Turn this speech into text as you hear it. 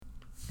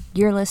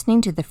You're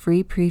listening to the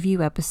free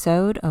preview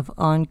episode of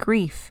On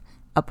Grief,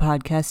 a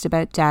podcast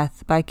about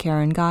death by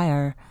Karen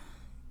Geyer.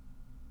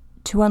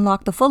 To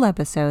unlock the full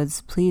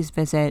episodes, please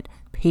visit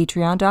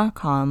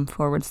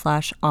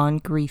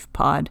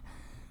patreon.com/ongriefpod.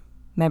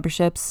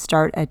 Memberships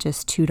start at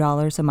just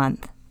 $2 a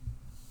month.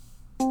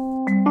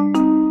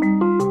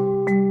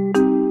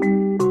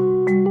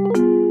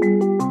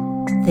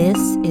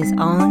 This is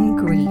On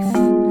Grief,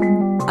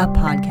 a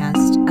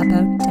podcast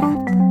about death.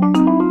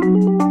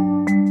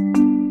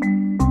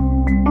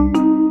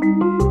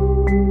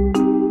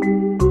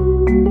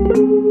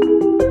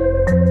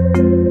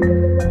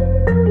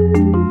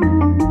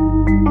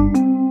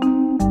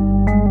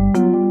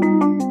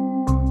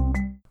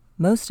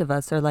 Most of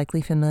us are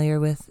likely familiar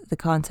with the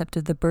concept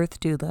of the birth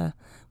doula,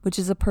 which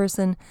is a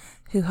person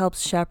who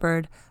helps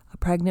shepherd a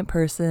pregnant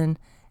person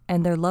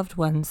and their loved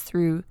ones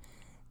through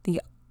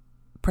the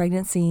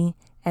pregnancy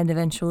and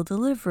eventual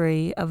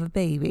delivery of a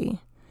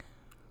baby.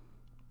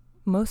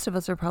 Most of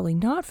us are probably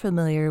not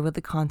familiar with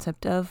the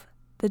concept of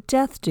the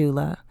death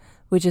doula,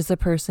 which is a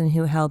person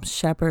who helps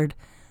shepherd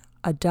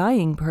a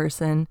dying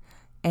person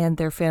and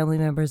their family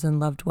members and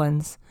loved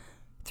ones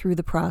through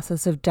the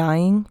process of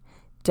dying,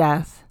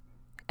 death,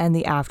 and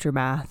the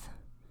aftermath.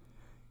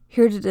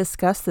 Here to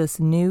discuss this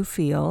new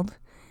field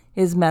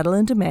is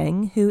Madeline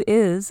Demeng, who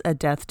is a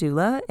death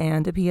doula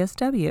and a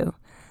PSW.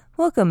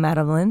 Welcome,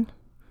 Madeline.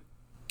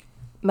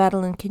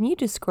 Madeline, can you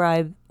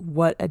describe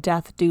what a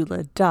death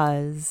doula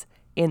does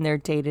in their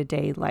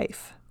day-to-day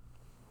life?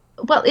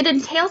 Well, it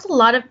entails a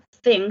lot of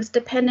things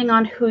depending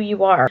on who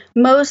you are.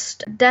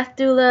 Most death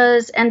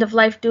doulas,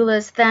 end-of-life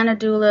doulas,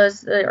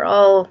 thanadoulas, they're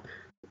all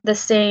the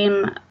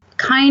same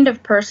kind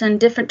of person,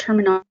 different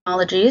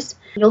terminologies.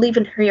 You'll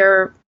even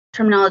hear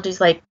terminologies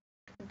like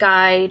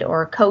guide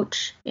or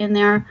coach in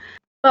there.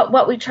 But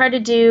what we try to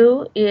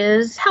do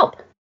is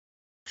help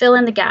fill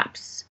in the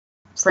gaps.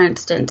 For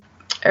instance,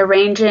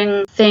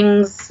 arranging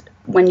things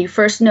when you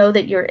first know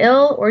that you're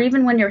ill, or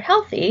even when you're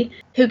healthy.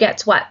 Who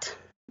gets what?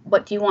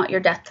 What do you want your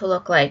death to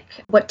look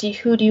like?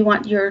 Who do you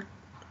want your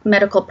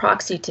medical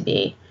proxy to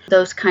be?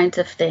 Those kinds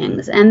of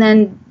things. And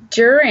then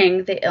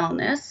during the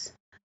illness,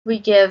 we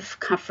give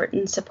comfort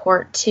and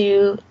support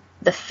to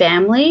the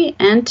family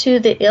and to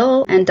the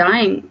ill and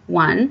dying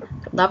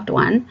loved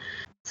one,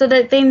 so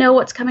that they know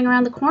what's coming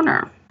around the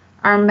corner.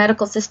 Our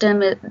medical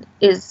system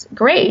is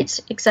great,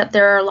 except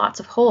there are lots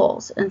of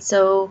holes. And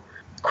so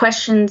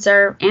questions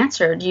are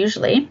answered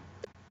usually.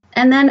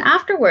 And then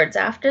afterwards,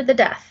 after the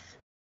death,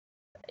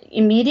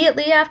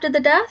 immediately after the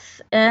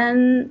death,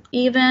 and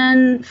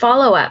even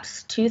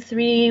follow-ups 2,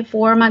 3,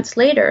 4 months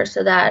later,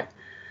 so that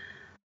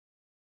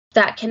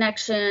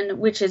connection,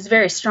 which is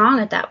very strong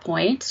at that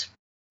point,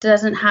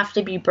 doesn't have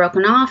to be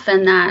broken off,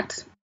 and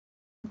that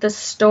the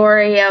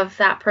story of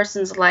that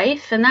person's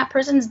life and that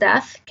person's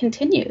death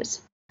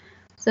continues,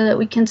 so that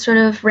we can sort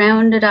of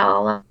round it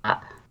all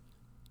up.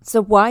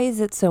 So why is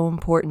it so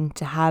important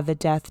to have a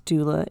death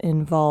doula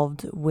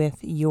involved with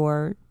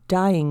your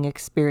dying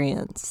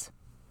experience?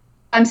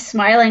 I'm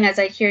smiling as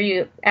I hear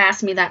you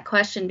ask me that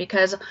question,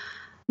 because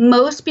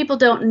most people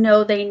don't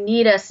know they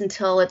need us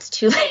until it's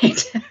too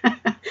late.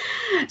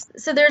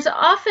 So there's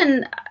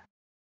often,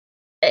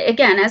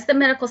 again, as the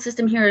medical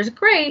system here is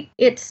great,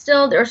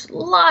 there's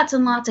lots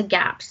and lots of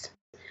gaps.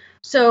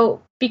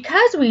 So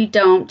because we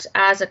don't,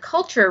 as a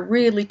culture,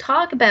 really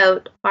talk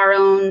about our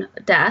own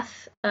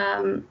death,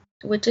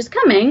 which is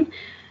coming,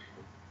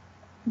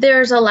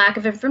 there's a lack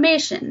of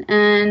information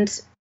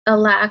and a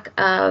lack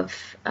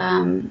of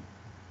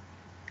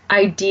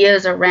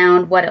ideas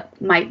around what it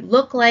might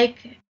look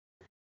like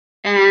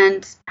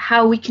and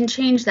how we can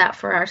change that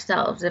for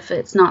ourselves if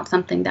it's not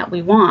something that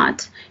we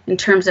want in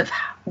terms of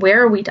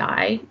where we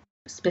die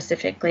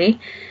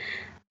specifically.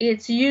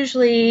 It's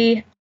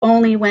usually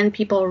only when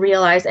people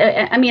realize,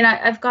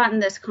 I've gotten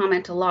this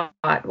comment a lot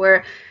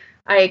where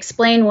I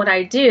explain what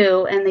I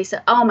do and they say,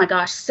 oh my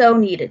gosh, so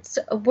needed.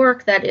 So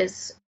work that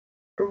is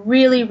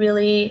really,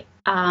 really,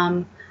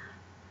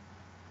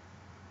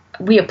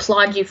 we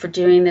applaud you for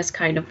doing this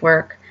kind of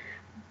work.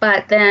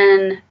 But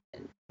then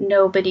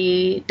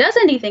nobody does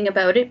anything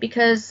about it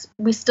because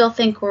we still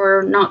think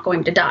we're not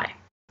going to die.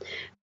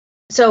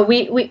 So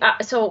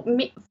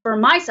for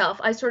myself,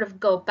 I sort of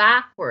go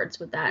backwards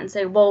with that and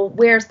say, well,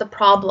 where's the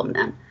problem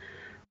then?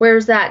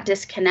 Where's that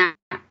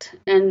disconnect?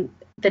 And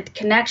the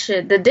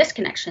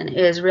disconnection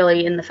is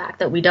really in the fact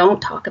that we don't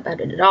talk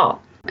about it at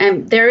all.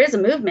 And there is a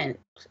movement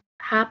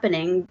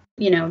happening,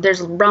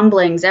 there's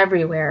rumblings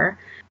everywhere,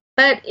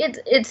 but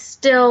it's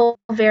still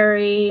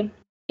very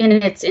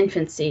in its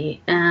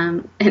infancy.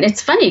 And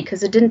it's funny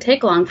because it didn't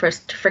take long for us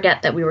to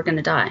forget that we were going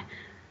to die.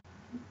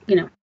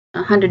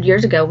 100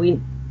 years ago,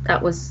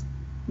 that was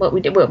what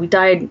we did. Well, we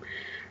died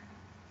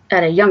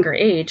at a younger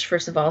age,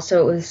 first of all,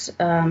 so it was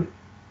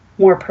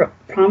more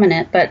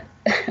prominent, but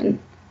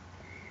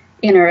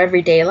in our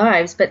everyday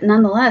lives. But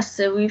nonetheless,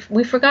 so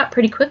we forgot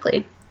pretty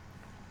quickly.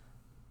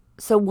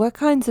 So what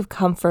kinds of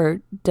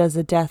comfort does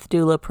a death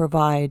doula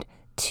provide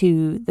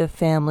to the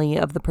family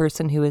of the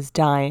person who is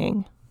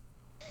dying?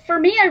 for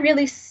me, I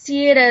really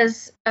see it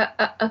as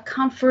a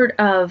comfort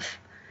of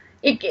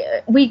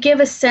it. We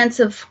give a sense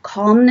of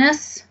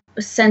calmness,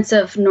 a sense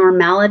of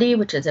normality,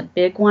 which is a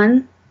big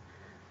one,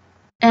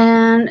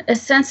 and a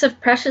sense of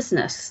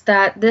preciousness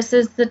that this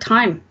is the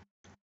time.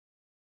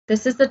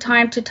 This is the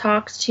time to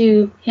talk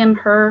to him,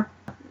 her.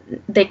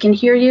 They can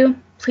hear you.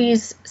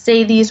 Please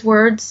say these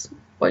words,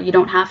 or you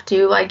don't have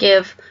to. I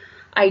give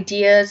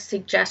ideas,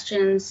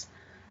 suggestions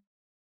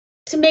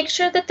to make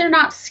sure that they're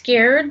not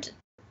scared.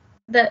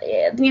 That,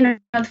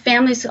 the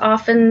families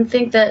often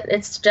think that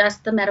it's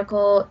just the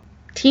medical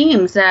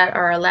teams that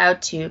are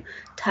allowed to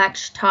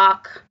touch,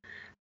 talk,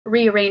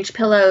 rearrange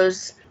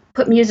pillows,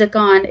 put music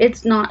on.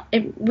 It's not.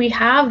 We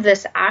have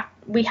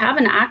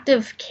an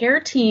active care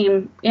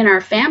team in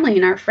our family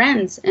and our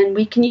friends, and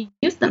we can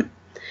use them.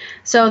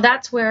 So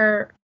that's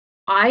where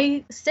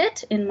I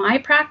sit in my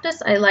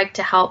practice. I like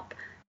to help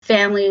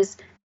families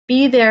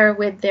be there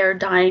with their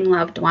dying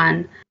loved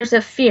one. There's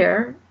a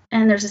fear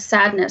and there's a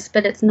sadness,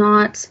 but it's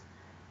not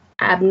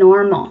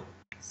abnormal.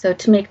 So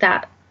to make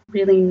that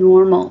really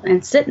normal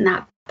and sit in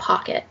that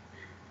pocket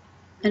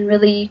and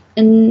really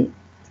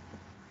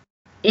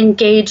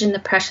engage in the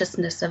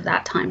preciousness of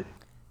that time.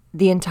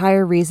 The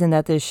entire reason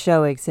that this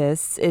show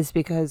exists is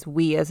because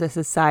we as a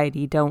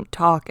society don't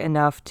talk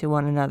enough to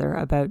one another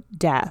about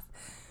death.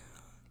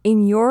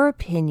 In your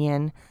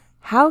opinion,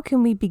 how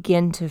can we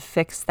begin to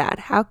fix that?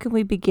 How can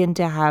we begin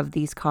to have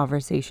these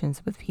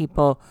conversations with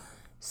people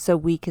so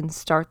we can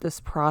start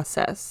this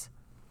process?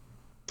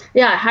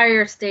 Yeah,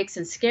 higher stakes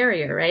and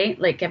scarier, right?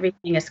 Like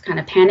everything is kind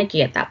of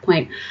panicky at that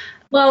point.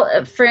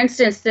 Well, for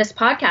instance, this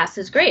podcast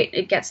is great.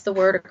 It gets the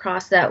word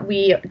across that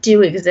we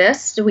do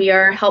exist. We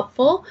are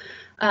helpful.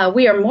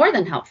 We are more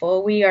than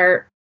helpful. We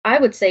are, I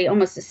would say,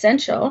 almost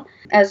essential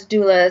as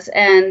doulas.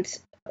 And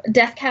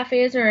death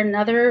cafes are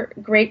another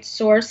great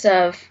source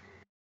of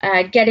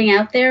getting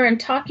out there and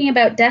talking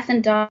about death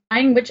and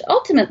dying, which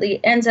ultimately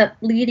ends up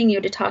leading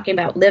you to talking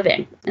about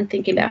living and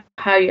thinking about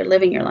how you're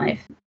living your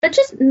life. But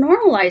just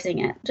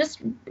normalizing it. Just,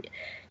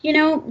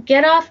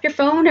 get off your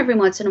phone every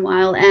once in a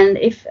while. And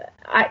if,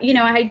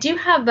 I do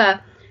have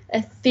a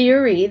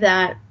theory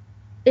that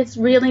it's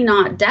really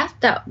not death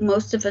that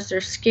most of us are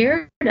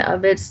scared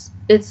of. It's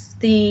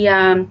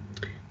the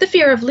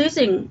fear of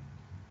losing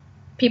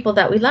people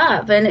that we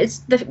love, and it's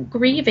the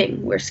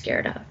grieving we're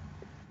scared of,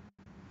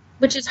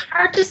 which is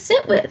hard to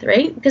sit with,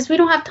 right? Because we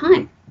don't have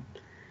time.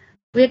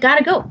 We got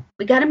to go.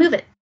 We got to move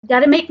it. We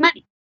got to make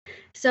money.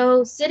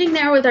 So sitting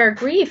there with our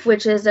grief,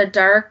 which is a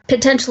dark,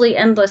 potentially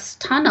endless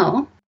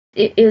tunnel,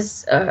 it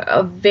is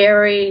a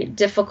very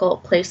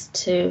difficult place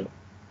to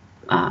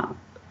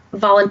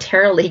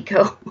voluntarily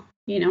go.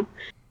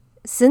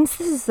 Since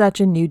this is such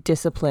a new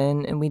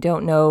discipline and we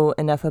don't know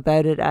enough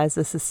about it as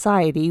a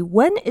society,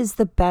 when is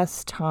the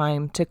best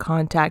time to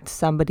contact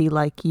somebody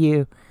like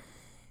you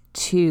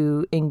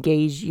to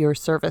engage your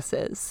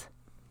services?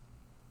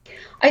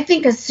 I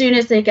think as soon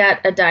as they get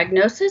a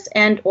diagnosis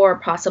and or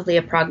possibly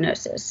a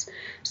prognosis.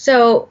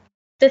 So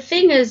the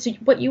thing is,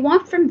 what you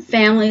want from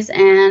families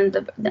and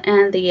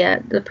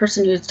the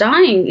person who's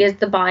dying is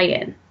the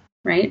buy-in,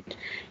 right?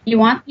 You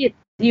want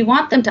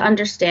them to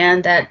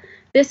understand that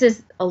this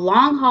is a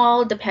long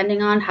haul,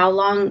 depending on how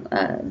long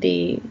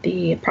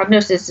the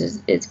prognosis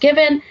is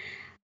given.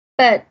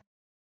 But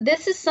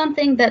this is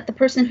something that the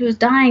person who's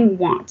dying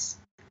wants.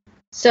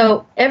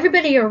 So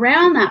everybody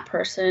around that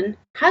person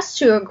has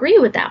to agree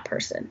with that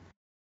person.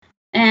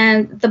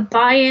 And the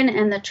buy-in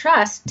and the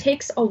trust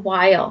takes a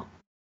while.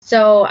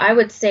 So I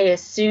would say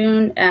as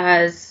soon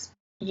as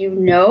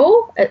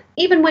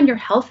even when you're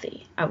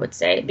healthy, I would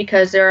say,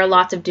 because there are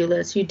lots of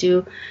doulas who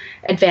do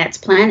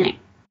advanced planning.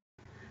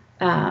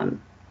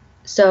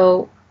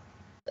 So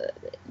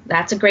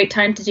that's a great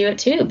time to do it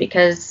too,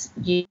 because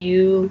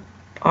you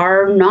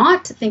are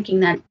not thinking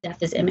that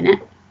death is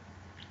imminent.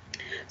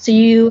 So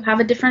you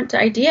have a different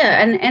idea,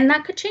 and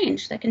that could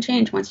change. That can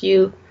change once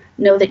you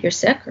know that you're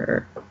sick,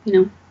 or,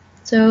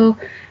 so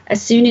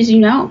as soon as you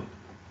know.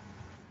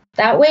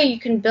 That way you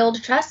can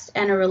build trust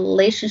and a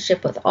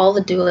relationship with all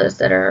the doulas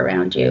that are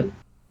around you.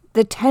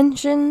 The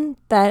tension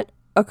that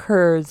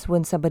occurs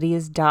when somebody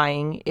is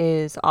dying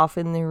is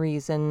often the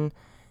reason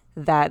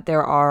that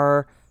there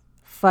are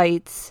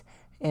fights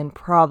and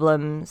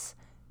problems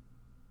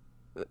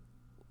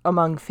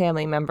among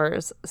family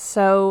members.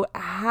 So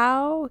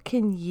how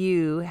can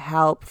you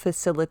help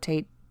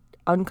facilitate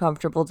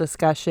uncomfortable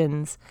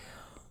discussions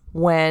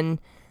when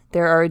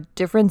there are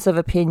difference of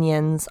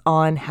opinions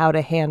on how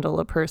to handle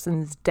a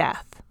person's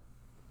death?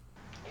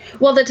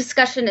 Well, the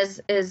discussion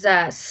is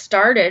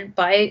started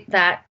by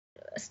that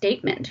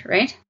statement,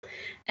 right?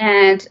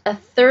 And a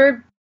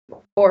third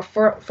or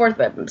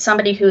fourth,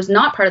 somebody who's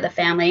not part of the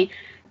family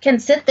can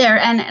sit there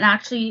and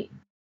actually,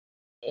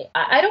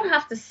 I don't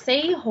have to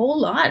say a whole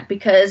lot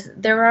because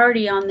they're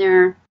already on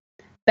their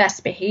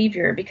best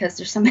behavior, because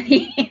there's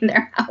somebody in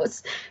their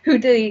house who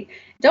they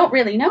don't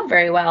really know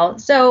very well.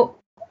 So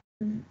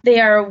they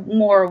are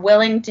more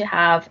willing to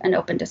have an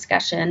open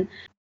discussion.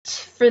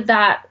 For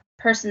that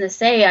person to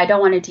say, I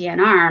don't want a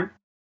DNR,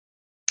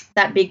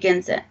 that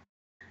begins it.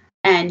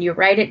 and you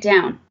write it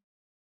down.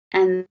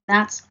 And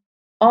that's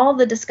all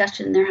the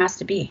discussion there has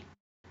to be,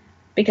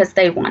 because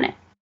they want it,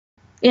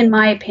 in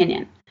my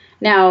opinion.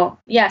 Now,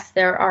 yes,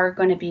 there are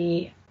going to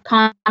be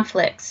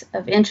conflicts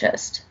of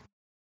interest,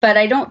 but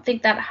I don't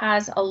think that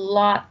has a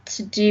lot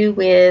to do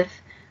with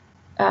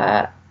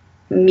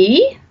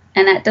me,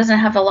 and that doesn't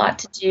have a lot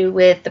to do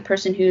with the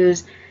person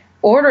who's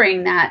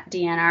ordering that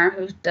DNR,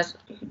 who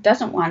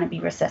doesn't want to be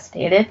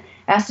resuscitated. It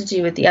has to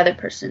do with the other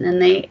person,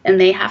 and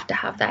they have to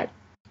have that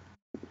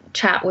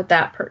chat with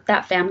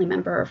that family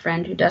member or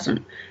friend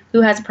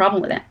who has a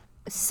problem with it.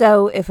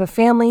 So if a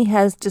family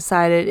has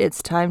decided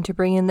it's time to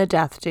bring in the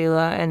death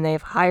doula and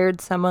they've hired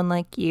someone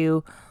like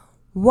you,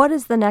 what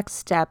is the next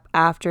step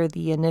after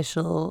the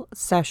initial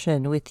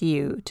session with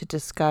you to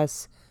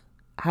discuss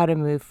how to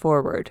move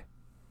forward?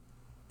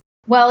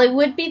 Well, it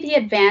would be the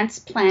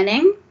advanced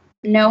planning,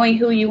 knowing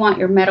who you want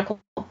your medical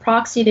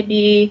proxy to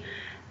be.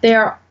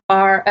 There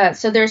are,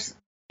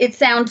 it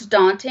sounds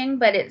daunting,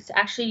 but it's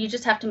actually, you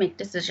just have to make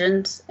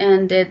decisions,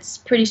 and it's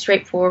pretty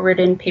straightforward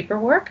in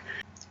paperwork.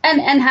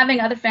 And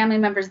having other family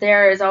members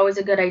there is always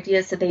a good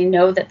idea, so they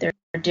know that they're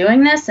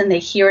doing this and they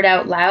hear it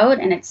out loud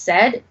and it's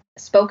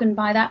spoken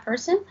by that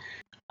person.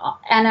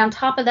 And on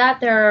top of that,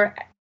 there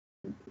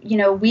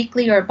are,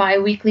 weekly or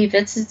bi-weekly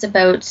visits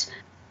about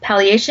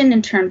palliation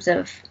in terms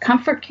of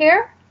comfort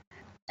care.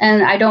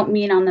 And I don't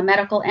mean on the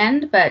medical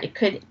end, but it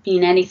could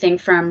mean anything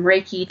from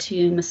Reiki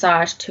to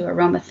massage to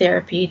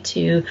aromatherapy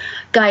to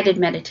guided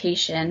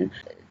meditation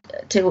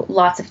to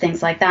lots of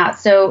things like that.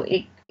 So,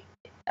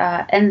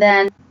 and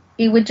then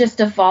it would just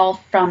evolve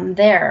from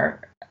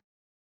there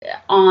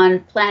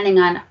on planning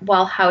on,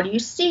 well, how do you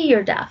see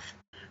your death?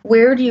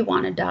 Where do you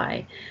want to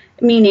die?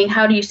 Meaning,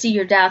 how do you see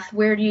your death?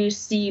 Where do you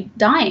see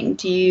dying?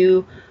 Do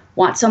you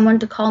want someone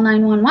to call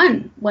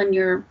 911 when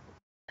you're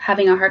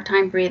having a hard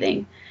time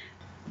breathing?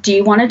 Do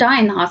you want to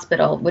die in the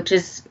hospital, which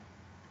is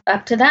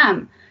up to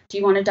them? Do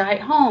you want to die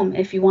at home?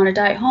 If you want to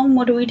die at home,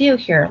 what do we do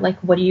here? Like,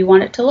 what do you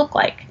want it to look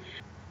like?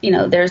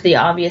 There's the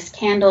obvious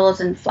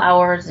candles and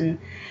flowers and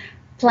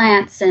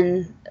plants,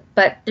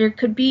 but there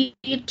could be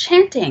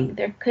chanting.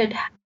 There could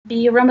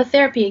be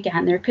aromatherapy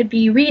again. There could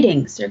be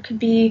readings. There could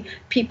be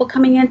people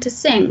coming in to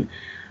sing.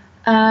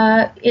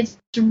 It's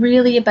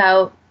really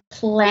about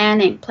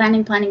planning.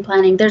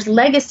 There's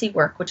legacy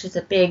work, which is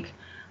a big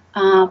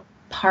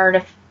part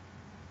of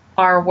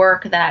our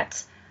work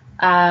that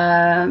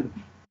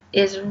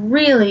is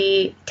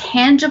really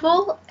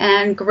tangible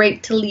and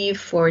great to leave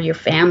for your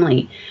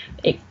family,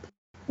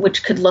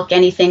 which could look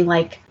anything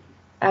like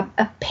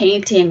a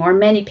painting or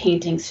many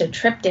paintings, so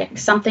triptych,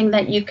 something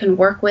that you can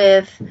work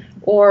with,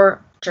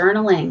 or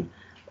journaling,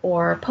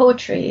 or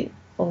poetry,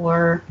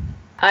 or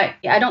I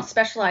don't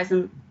specialize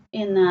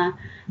in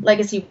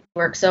legacy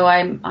work, so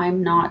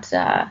I'm not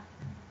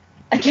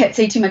I can't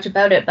say too much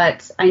about it,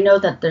 but I know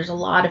that there's a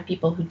lot of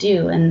people who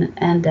do, and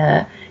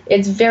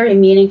it's very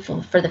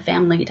meaningful for the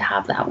family to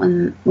have that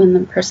when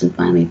the person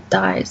finally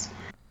dies.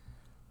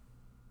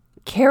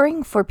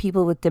 Caring for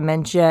people with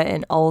dementia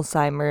and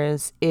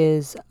Alzheimer's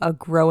is a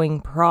growing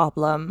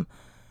problem.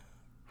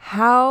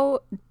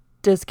 How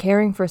does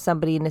caring for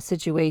somebody in a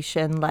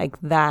situation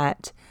like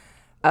that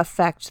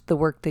affect the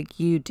work that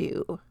you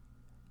do?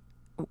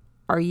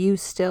 Are you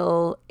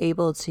still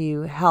able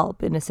to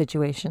help in a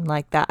situation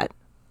like that?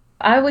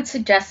 I would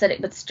suggest that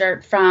it would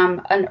start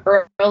from an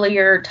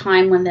earlier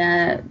time when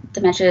the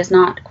dementia is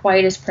not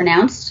quite as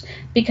pronounced,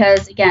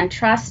 because, again,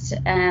 trust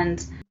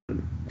and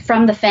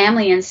from the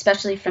family, and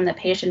especially from the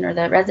patient or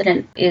the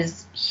resident,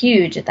 is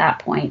huge at that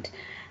point.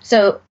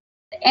 So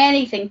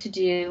anything to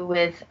do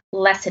with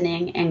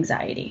lessening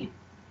anxiety,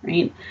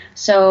 right?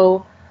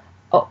 So,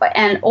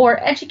 or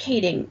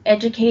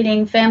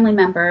educating family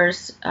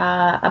members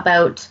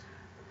about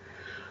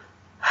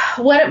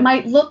what it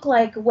might look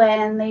like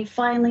when they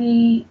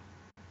finally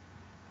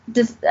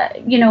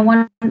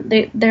when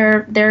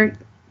their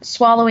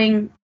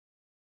swallowing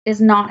is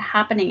not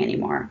happening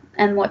anymore,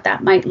 and what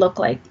that might look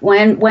like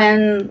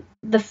when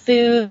the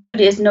food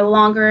is no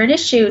longer an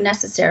issue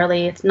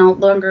necessarily. It's no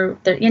longer,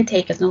 the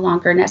intake is no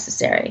longer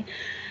necessary.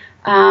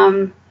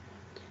 And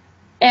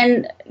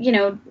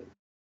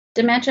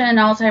dementia and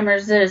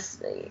Alzheimer's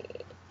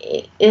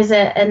is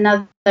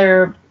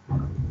another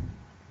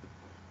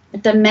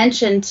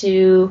dimension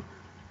to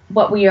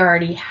what we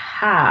already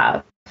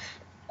have.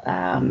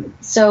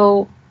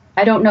 So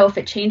I don't know if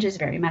it changes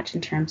very much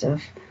in terms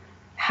of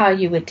how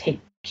you would take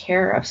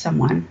care of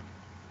someone.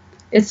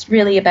 It's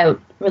really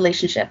about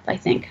relationship, I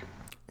think.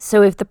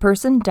 So if the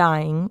person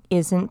dying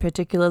isn't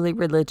particularly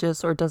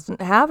religious or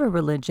doesn't have a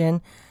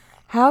religion,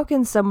 how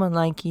can someone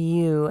like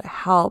you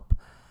help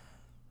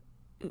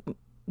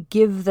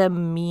give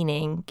them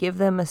meaning, give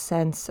them a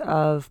sense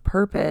of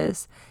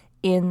purpose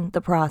in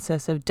the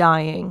process of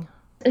dying?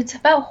 It's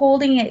about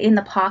holding it in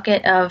the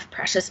pocket of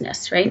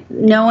preciousness, right?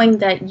 Knowing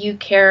that you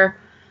care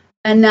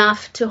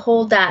enough to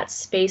hold that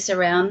space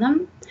around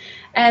them.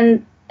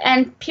 And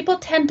people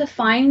tend to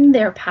find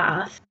their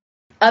path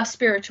of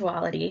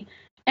spirituality.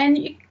 And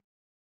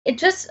it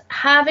just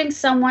having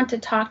someone to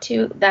talk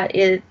to that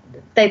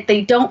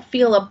they don't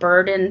feel a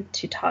burden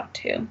to talk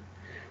to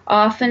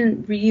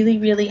often really,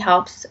 really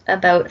helps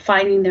about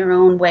finding their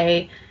own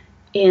way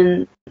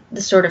in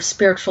the sort of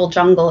spiritual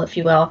jungle, if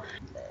you will.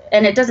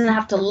 And it doesn't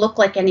have to look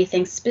like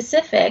anything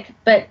specific,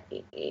 but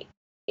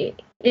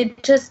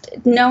it just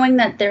knowing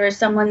that there is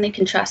someone they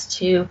can trust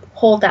to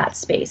hold that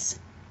space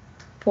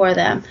for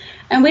them.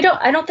 And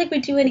I don't think we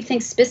do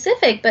anything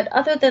specific, but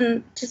other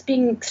than just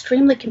being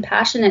extremely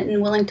compassionate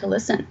and willing to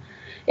listen,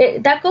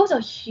 that goes a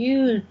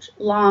huge,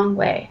 long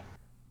way.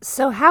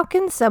 So how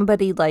can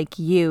somebody like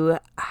you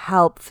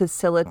help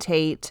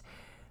facilitate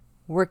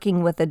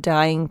working with a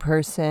dying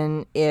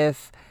person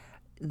if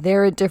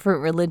they're a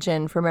different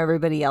religion from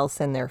everybody else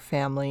in their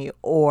family,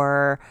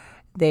 or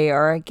they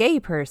are a gay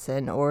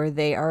person, or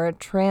they are a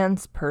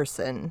trans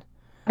person?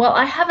 Well,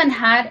 I haven't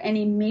had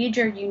any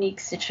major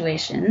unique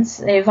situations.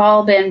 They've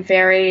all been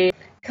very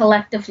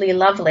collectively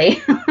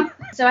lovely.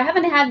 So I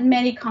haven't had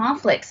many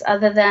conflicts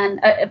other than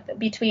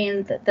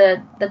between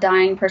the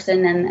dying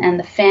person and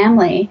the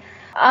family,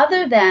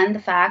 other than the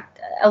fact,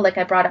 like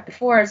I brought up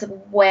before, is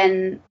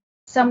when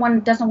someone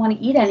doesn't want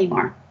to eat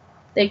anymore.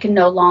 They can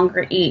no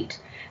longer eat.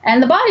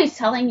 And the body's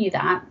telling you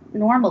that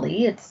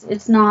normally.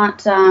 It's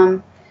not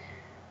a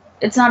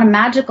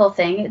magical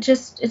thing. It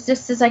just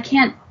says, I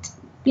can't,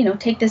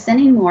 take this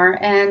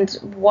anymore. And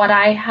what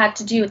I had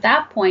to do at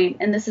that point,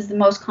 and this is the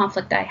most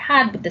conflict I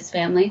had with this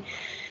family,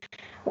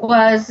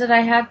 was that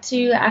I had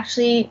to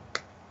actually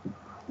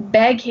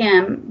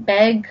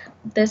beg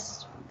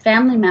this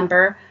family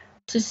member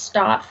to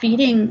stop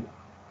feeding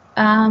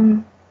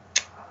the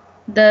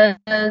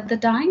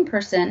dying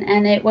person.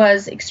 And it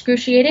was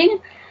excruciating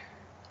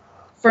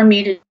for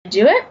me to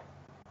do it,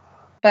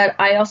 but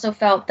I also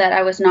felt that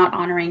I was not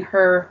honoring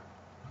her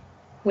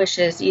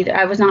wishes either.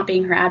 I was not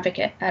being her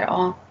advocate at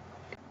all.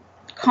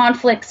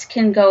 Conflicts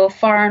can go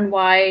far and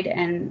wide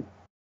and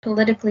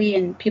politically,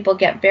 and people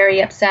get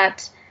very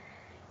upset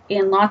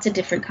in lots of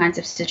different kinds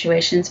of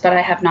situations, but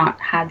I have not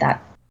had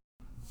that.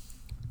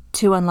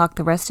 To unlock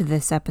the rest of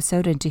this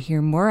episode and to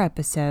hear more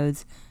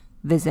episodes,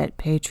 visit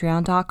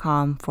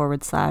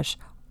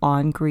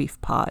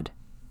patreon.com/ongriefpod.